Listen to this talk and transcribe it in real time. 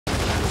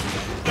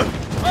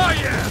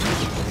Hey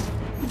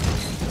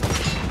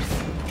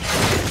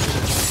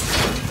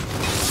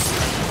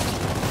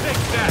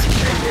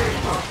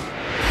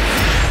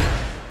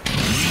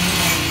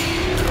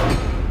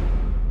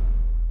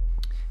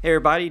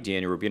everybody,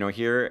 Daniel Rubino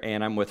here,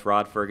 and I'm with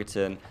Rod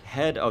Fergusson,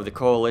 head of the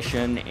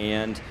Coalition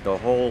and the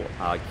whole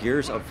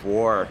Gears of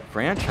War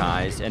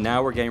franchise, and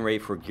now we're getting ready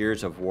for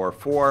Gears of War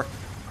 4,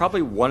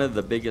 probably one of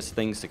the biggest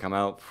things to come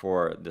out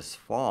for this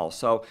fall.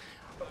 So,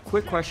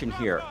 quick question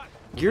here.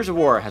 Gears of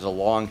War has a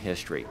long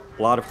history,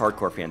 a lot of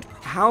hardcore fans.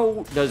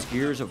 How does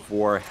Gears of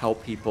War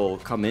help people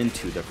come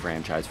into the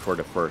franchise for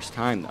the first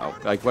time, though?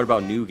 Like, what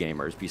about new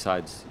gamers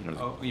besides, you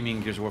know? Oh, you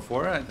mean Gears of War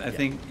 4? I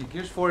think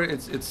Gears of War,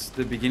 it's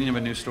the beginning of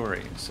a new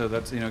story. So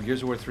that's,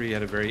 Gears of War 3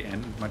 had a very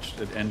end,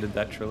 it ended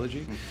that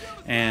trilogy.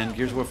 And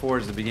Gears of War 4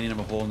 is the beginning of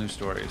a whole new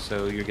story.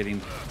 So you're getting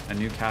a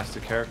new cast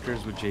of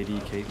characters with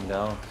JD, Kate, and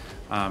Del.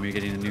 You're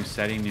getting a new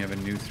setting, you have a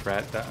new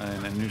threat,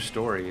 and a new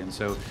story. And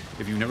so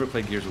if you've never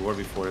played Gears of War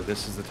before,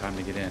 this is the time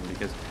to get in,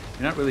 because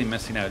you're not really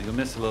missing out. You'll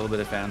miss a little bit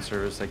of fan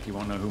service, like you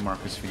won't know who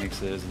Marcus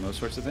Phoenix is and those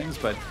sorts of things,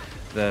 but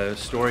the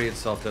story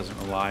itself doesn't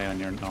rely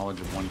on your knowledge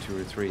of 1, 2,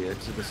 or 3.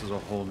 This is a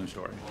whole new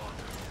story.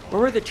 What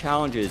were the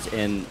challenges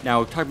in,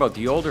 now talk about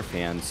the older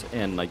fans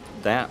and like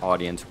that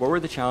audience, what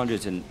were the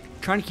challenges in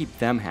trying to keep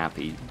them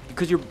happy?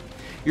 Because you're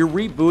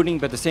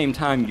rebooting, but at the same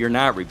time, you're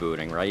not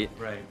rebooting, right?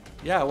 Right.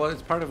 Yeah, well,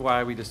 it's part of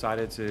why we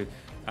decided to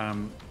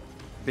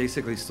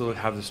basically still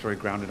have the story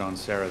grounded on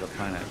Sarah, the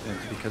planet,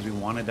 because we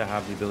wanted to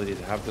have the ability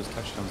to have those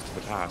touchstones to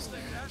the past.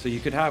 So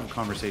you could have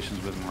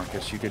conversations with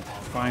Marcus, you could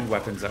find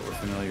weapons that were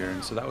familiar,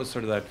 and so that was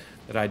sort of that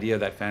idea of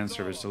that fan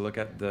service, to look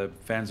at the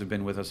fans who've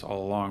been with us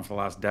all along for the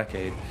last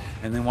decade,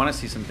 and then want to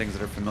see some things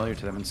that are familiar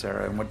to them in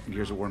Sarah, and what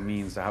Gears of War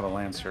means to have a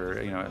Lancer,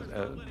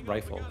 a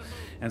rifle.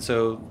 And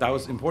so that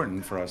was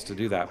important for us to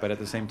do that, but at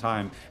the same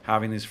time,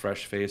 having these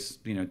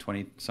fresh-faced,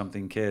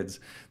 20-something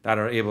kids that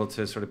are able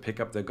to sort of pick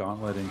up the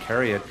gauntlet and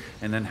carry it,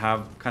 and then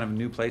have kind of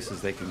new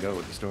places they can go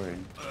with the story.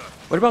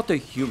 What about the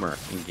humor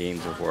in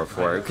Gears of War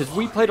 4? Because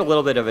we played a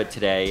little bit of it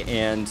today,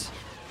 and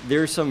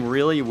there's some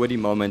really witty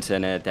moments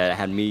in it that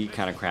had me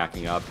kind of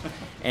cracking up.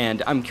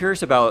 And I'm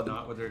curious about...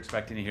 Not what they're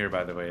expecting to hear,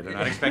 by the way. They're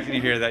not expecting to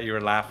hear that you were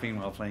laughing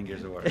while playing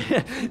Gears of War.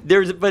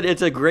 But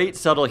it's a great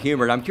subtle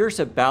humor, and I'm curious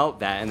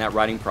about that and that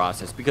writing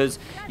process, because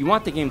you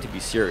want the game to be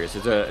serious.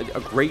 It's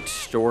a great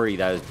story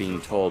that is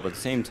being told, but at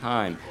the same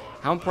time,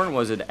 how important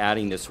was it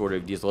adding these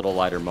little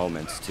lighter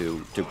moments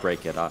to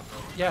break it up?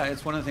 Yeah,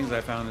 it's one of the things I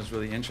found is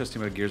really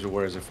interesting about Gears of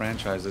War as a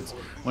franchise. It's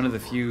one of the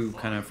few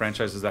kind of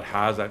franchises that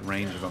has that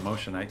range of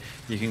emotion.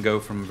 You can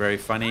go from very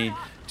funny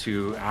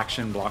to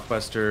action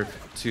blockbuster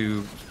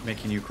to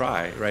making you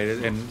cry, right?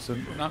 And so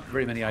not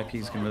very many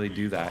IPs can really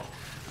do that.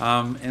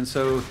 And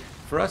so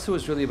for us, it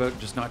was really about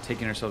just not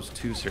taking ourselves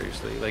too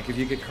seriously. Like, if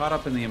you get caught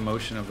up in the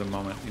emotion of the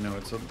moment,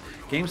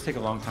 games take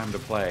a long time to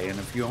play, and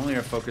if you only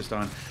are focused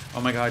on,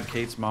 oh my God,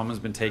 Kate's mom has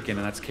been taken,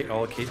 and that's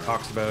all Kate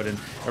talks about, and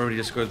everybody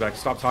just goes back,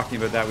 stop talking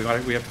about that.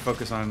 We have to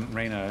focus on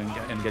Reyna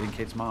and getting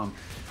Kate's mom.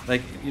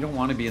 Like, you don't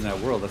want to be in that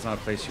world. That's not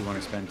a place you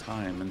want to spend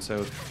time. And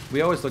so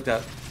we always looked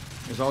at,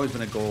 there's always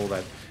been a goal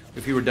that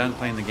if you were done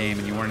playing the game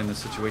and you weren't in this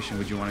situation,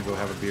 would you want to go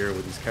have a beer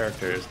with these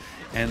characters?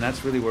 And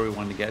that's really where we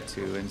wanted to get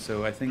to. And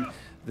so I think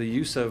the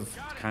use of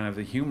kind of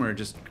the humor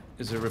just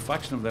is a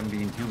reflection of them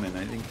being human.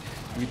 I think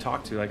you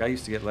talk to, like, I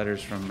used to get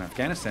letters from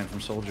Afghanistan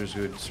from soldiers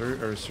who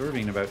are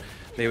serving about,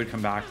 they would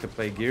come back to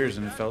play Gears,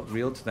 and it felt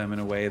real to them in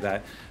a way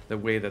that there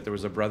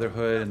was a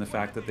brotherhood, and the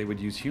fact that they would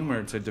use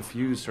humor to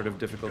diffuse sort of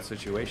difficult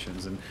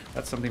situations. And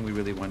that's something we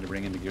really wanted to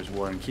bring into Gears of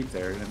War and keep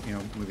there,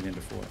 moving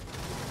into 4.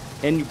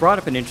 And you brought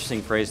up an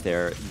interesting phrase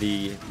there,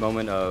 the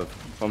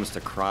moments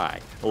to cry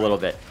a little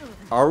bit.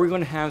 Are we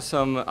going to have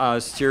some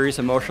serious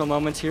emotional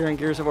moments here in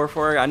Gears of War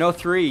 4? I know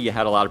 3, you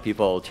had a lot of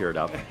people teared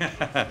up.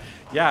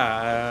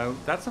 Yeah,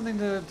 that's something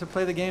to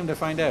play the game to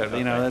find out.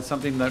 Okay. That's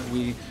something that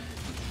we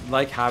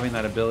like, having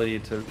that ability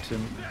to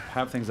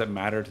have things that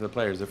matter to the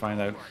players. To find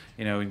out,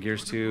 in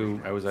Gears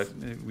 2,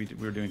 we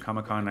were doing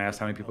Comic-Con, and I asked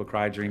how many people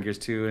cried during Gears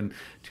 2, and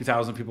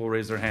 2,000 people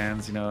raised their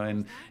hands,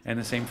 and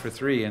the same for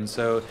 3. And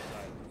so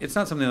it's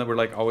not something that we're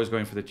like always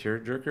going for the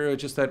tearjerker.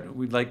 It's just that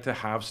we'd like to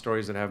have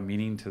stories that have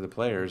meaning to the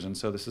players, and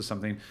so this is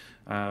something.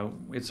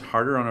 It's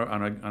harder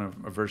on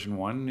a version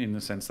 1 in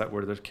the sense that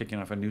they're kicking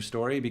off a new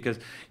story, because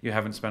you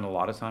haven't spent a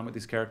lot of time with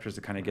these characters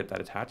to kind of get that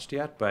attached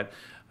yet. But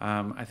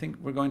I think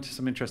we're going to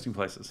some interesting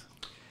places.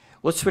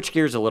 Let's switch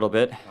gears a little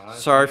bit.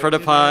 Sorry for the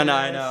pun,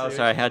 I know,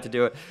 sorry, I had to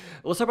do it.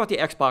 Let's talk about the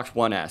Xbox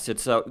One S.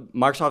 It's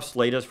Microsoft's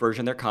latest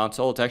version of their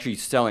console. It's actually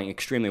selling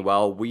extremely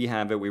well. We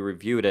have it, we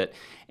reviewed it,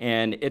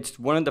 and it's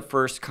one of the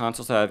first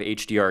consoles to have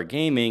HDR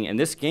gaming, and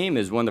this game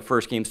is one of the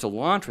first games to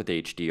launch with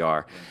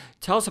HDR.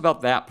 Tell us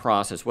about that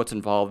process, what's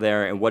involved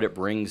there, and what it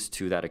brings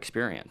to that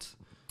experience.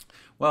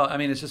 Well, I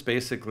mean, it's just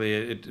basically,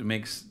 it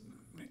makes...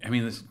 I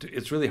mean,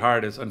 it's really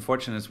hard. It's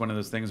unfortunate. It's one of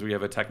those things where you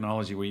have a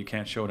technology where you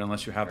can't show it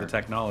unless you have the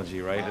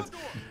technology, right?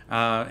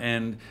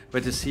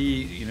 But to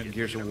see,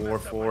 Gears of War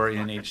 4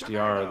 in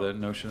HDR, the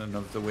notion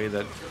of the way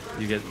that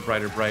you get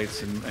brighter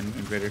brights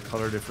and greater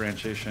color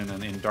differentiation,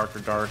 and in darker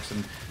darks,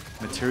 and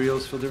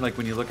materials feel different. Like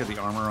when you look at the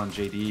armor on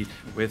JD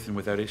with and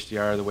without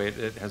HDR, the way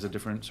it has a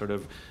different sort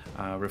of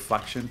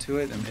reflection to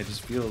it, and it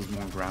just feels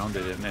more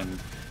grounded, and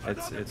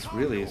it's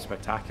really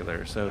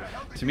spectacular. So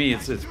to me,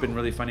 it's been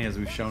really funny as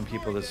we've shown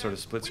people this sort of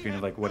split screen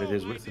of like what it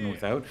is with and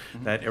without,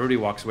 that everybody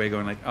walks away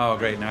going like, oh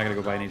great, now I gotta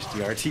go buy an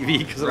HDR TV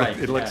because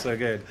it looks so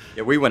good.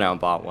 Yeah, we went out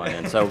and bought one,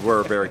 and so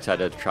we're very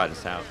excited to try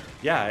this out.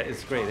 Yeah,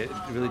 it's great. It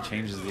really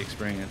changes the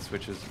experience,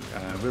 which is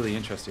really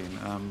interesting.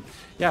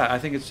 Yeah, I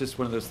think it's just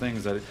one of those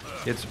things that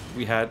it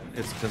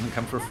doesn't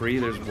come for free.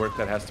 There's work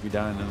that has to be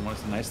done, and one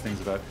of the nice things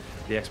about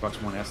the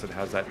Xbox One S, it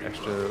has that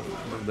extra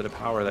little bit of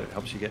power that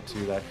helps you get to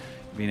that,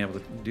 being able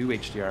to do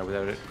HDR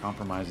without it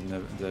compromising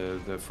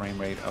the frame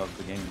rate of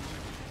the game.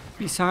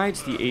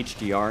 Besides the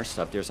HDR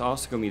stuff, there's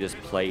also going to be this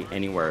Play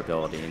Anywhere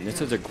ability, and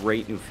this is a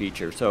great new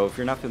feature. So if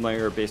you're not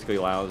familiar, it basically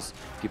allows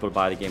people to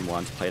buy the game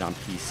once, play it on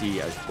PC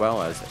as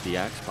well as the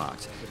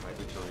Xbox.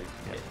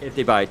 If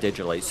they buy it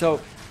digitally. So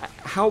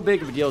how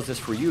big of a deal is this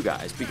for you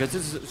guys? Because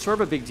this is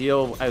sort of a big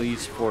deal, at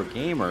least for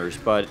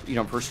gamers, but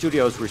for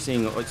studios, we're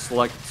seeing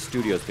select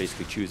studios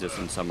basically choose this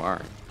and some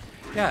aren't.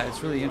 Yeah,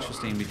 it's really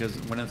interesting because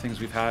one of the things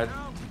we've had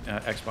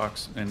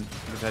Xbox, and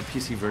we've had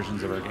PC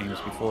versions of our games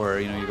before.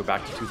 You go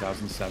back to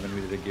 2007,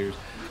 we did a Gears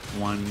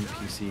 1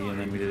 PC, and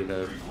then we did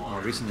more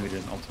recently we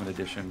did an Ultimate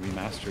Edition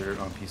remaster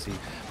on PC,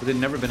 but they'd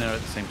never been out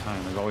at the same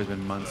time. They've always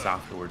been months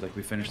afterwards. Like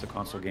we finish the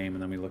console game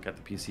and then we look at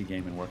the PC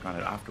game and work on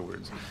it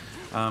afterwards.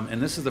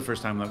 And this is the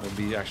first time that we'll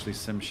be actually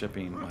sim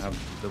shipping. We'll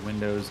have the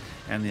Windows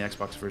and the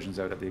Xbox versions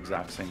out at the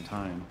exact same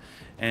time.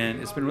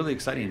 And it's been really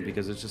exciting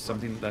because it's just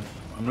something that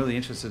I'm really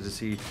interested to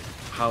see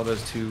how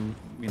those two,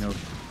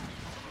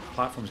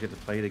 platforms get to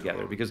play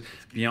together, because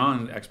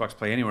beyond Xbox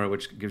Play Anywhere,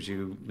 which gives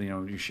you,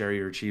 you share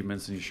your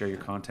achievements and you share your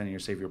content and you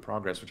save your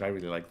progress, which I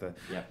really like, the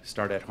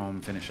start at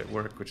home, finish at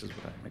work, which is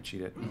what I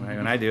cheat at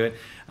when I do it.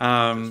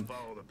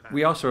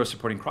 We also are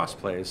supporting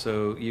crossplay,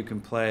 so you can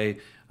play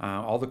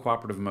all the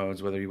cooperative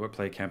modes, whether you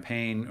play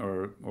campaign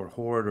or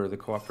Horde or the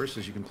co-op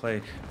versus, you can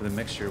play with a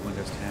mixture of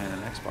Windows 10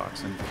 and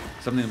Xbox. And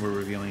something that we're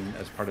revealing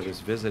as part of this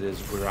visit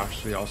is we're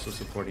actually also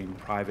supporting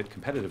private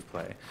competitive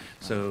play,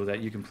 so that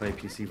you can play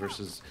PC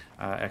versus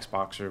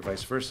Xbox or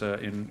vice versa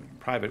in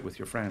private with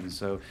your friends.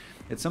 So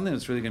it's something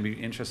that's really going to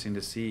be interesting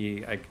to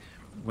see, like,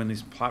 when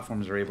these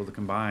platforms are able to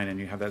combine and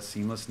you have that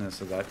seamlessness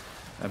of that,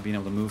 being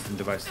able to move from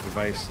device to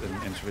device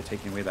and sort of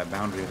taking away that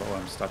boundary of,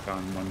 I'm stuck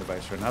on one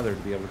device or another,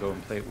 to be able to go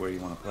and play it where you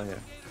want to play it.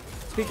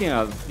 Speaking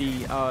of,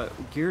 the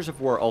Gears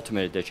of War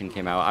Ultimate Edition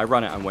came out. I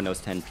run it on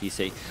Windows 10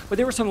 PC, but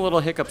there were some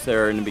little hiccups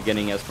there in the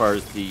beginning as far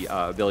as the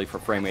ability for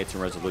frame rates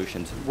and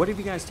resolutions. What have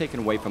you guys taken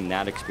away from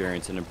that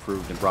experience and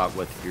improved and brought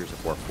with Gears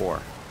of War 4?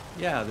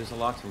 Yeah, there's a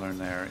lot to learn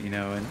there,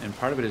 and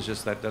part of it is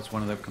just that's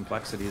one of the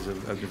complexities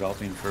of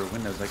developing for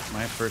Windows. Like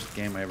my first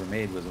game I ever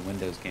made was a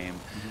Windows game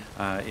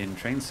in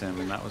Train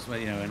Sim, and that was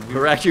and we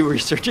were actually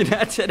researching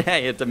that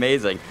today. It's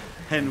amazing,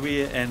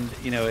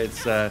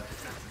 it's.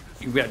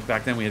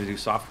 Back then we had to do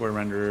software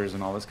renderers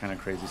and all this kind of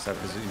crazy stuff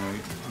because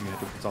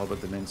it's all about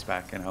the min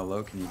spec and how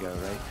low can you go,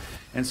 right?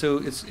 And so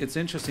it's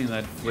interesting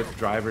that with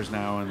drivers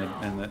now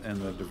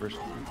and the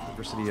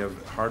diversity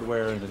of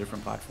hardware and the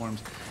different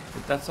platforms,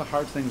 that's a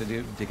hard thing to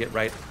do to get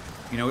right.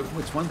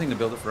 It's one thing to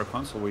build it for a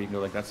console where you can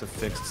go like that's a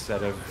fixed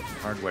set of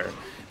hardware,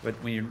 but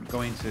when you're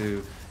going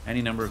to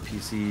any number of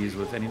PCs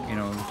with any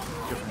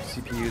different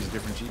CPUs,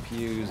 different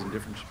GPUs, and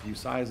different GPU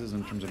sizes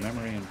in terms of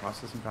memory and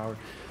processing power,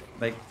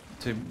 like,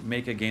 to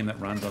make a game that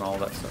runs on all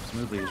that stuff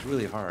smoothly is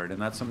really hard, and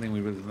that's something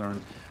we really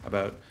learned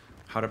about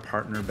how to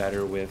partner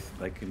better with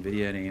like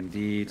NVIDIA and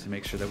AMD to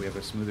make sure that we have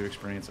a smoother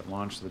experience at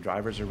launch, so the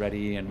drivers are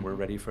ready and we're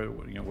ready for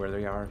where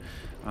they are,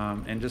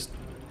 and just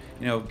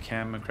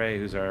Cam McRae,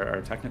 who's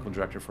our technical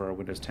director for our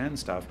Windows 10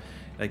 stuff,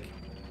 like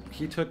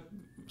he took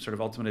sort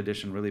of Ultimate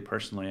Edition really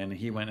personally, and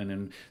he went in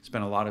and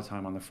spent a lot of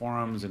time on the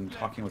forums and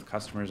talking with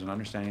customers and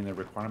understanding their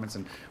requirements,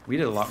 and we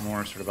did a lot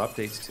more sort of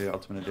updates to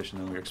Ultimate Edition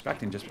than we were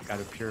expecting, just out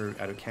of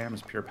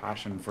Cam's pure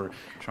passion for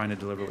trying to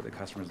deliver what the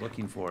customer is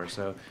looking for.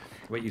 So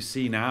what you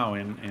see now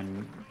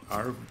in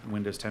our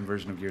Windows 10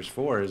 version of Gears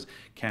 4 is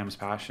Cam's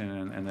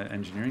passion and the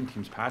engineering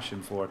team's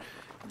passion for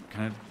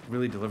kind of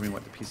really delivering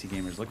what the PC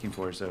gamer is looking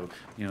for. So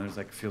there's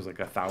feels like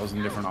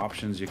 1,000 different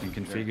options you can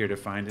configure to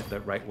find the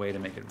right way to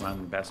make it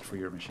run best for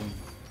your machine.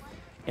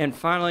 And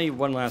finally,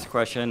 one last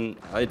question.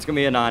 It's going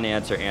to be a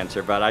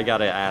non-answer, but I got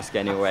to ask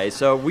anyway.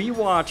 So we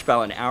watched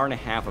about an hour and a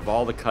half of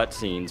all the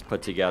cutscenes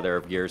put together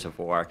of Gears of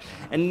War,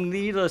 and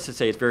needless to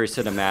say, it's very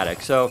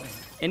cinematic. So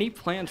any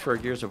plans for a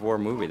Gears of War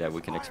movie that we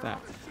can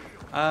expect?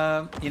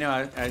 I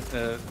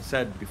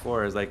said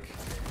before, is like,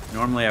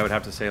 normally I would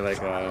have to say I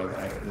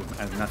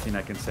have nothing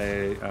I can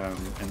say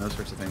and those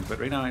sorts of things. But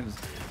right now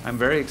I'm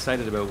very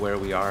excited about where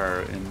we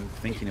are in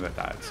thinking about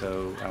that.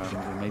 So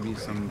there may be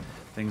some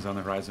things on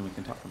the horizon we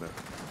can talk about.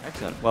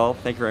 Excellent. Well,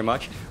 thank you very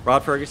much.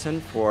 Rod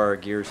Fergusson for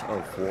Gears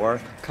of War,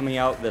 coming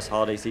out this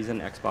holiday season,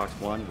 Xbox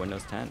One,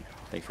 Windows 10.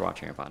 Thanks for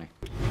watching, everybody.